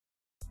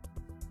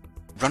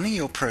Running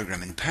your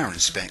program in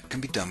PowerINSPECT can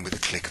be done with a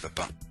click of a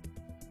button.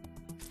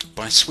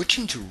 By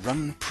switching to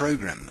Run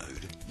Program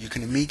mode, you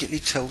can immediately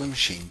tell the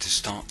machine to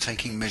start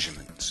taking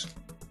measurements.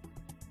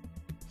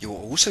 You are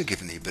also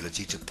given the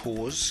ability to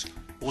pause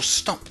or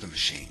stop the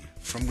machine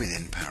from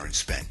within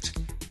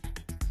PowerINSPECT.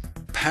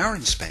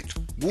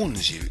 PowerINSPECT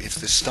warns you if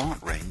the start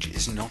range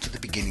is not at the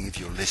beginning of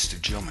your list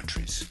of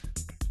geometries,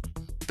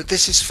 but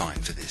this is fine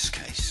for this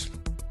case.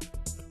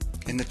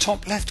 In the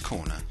top left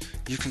corner,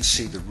 you can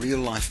see the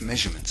real-life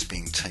measurements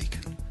being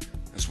taken,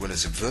 as well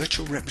as a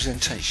virtual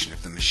representation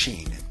of the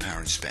machine in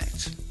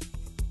PowerINSPECT.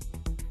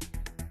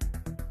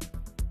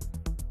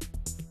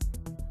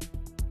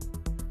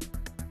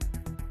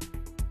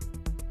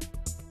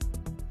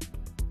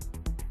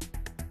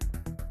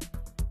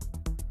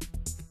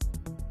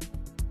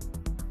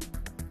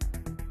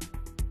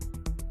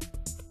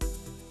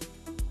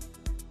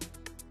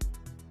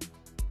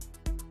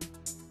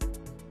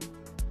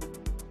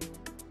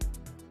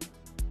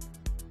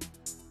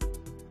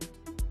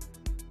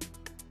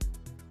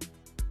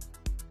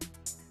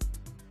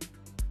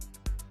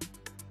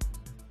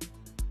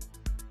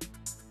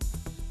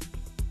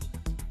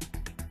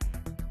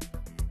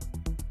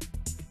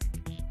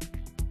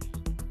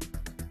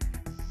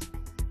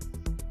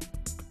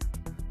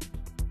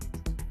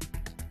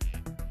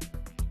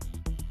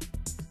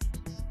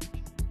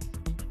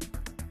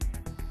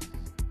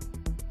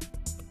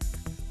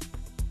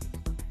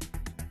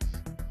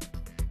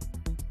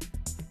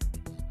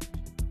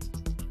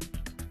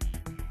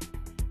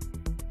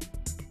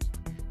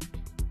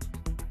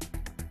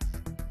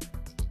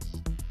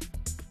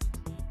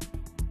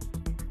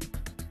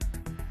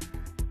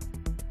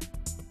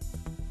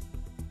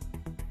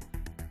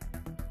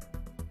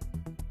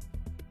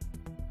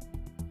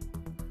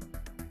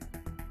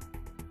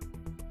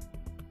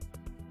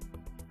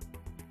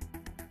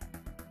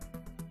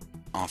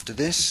 After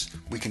this,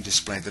 we can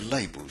display the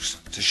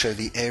labels to show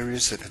the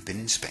areas that have been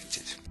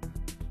inspected.